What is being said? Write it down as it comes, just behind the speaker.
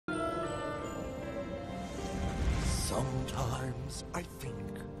Sometimes I think,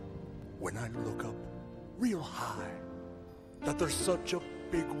 when I look up real high, that there's such a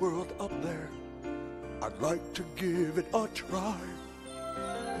big world up there. I'd like to give it a try.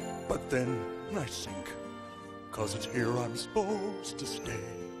 But then I sink, 'cause it's here I'm supposed to stay.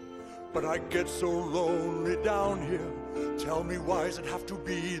 But I get so lonely down here. Tell me, why does it have to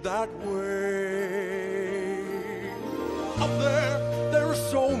be that way? Up there is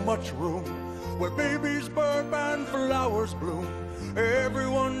so much room, where babies burp and flowers bloom.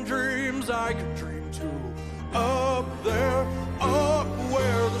 Everyone dreams, I can dream too. Up there, up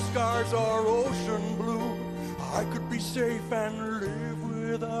where the skies are ocean blue, I could be safe and live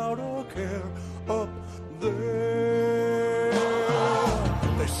without a care. Up there,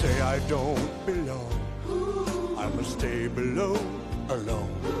 they say I don't belong, I must stay below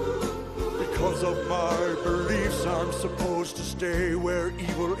alone. Because of my beliefs, I'm supposed to stay where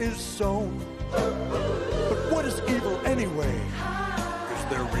evil is sown. But what is evil anyway? Is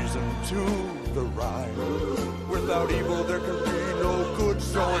there reason to the rhyme? Without evil there can be no good,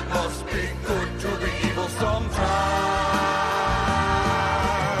 so it must be good to be evil sometime.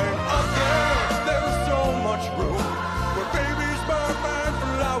 Up there is so much room, where babies burp and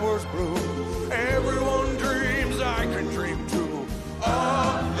flowers bloom. Everyone dreams, I can dream too.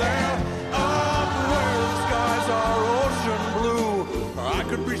 Up there, up where the skies are ocean blue, I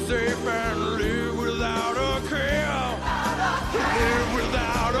could be safe and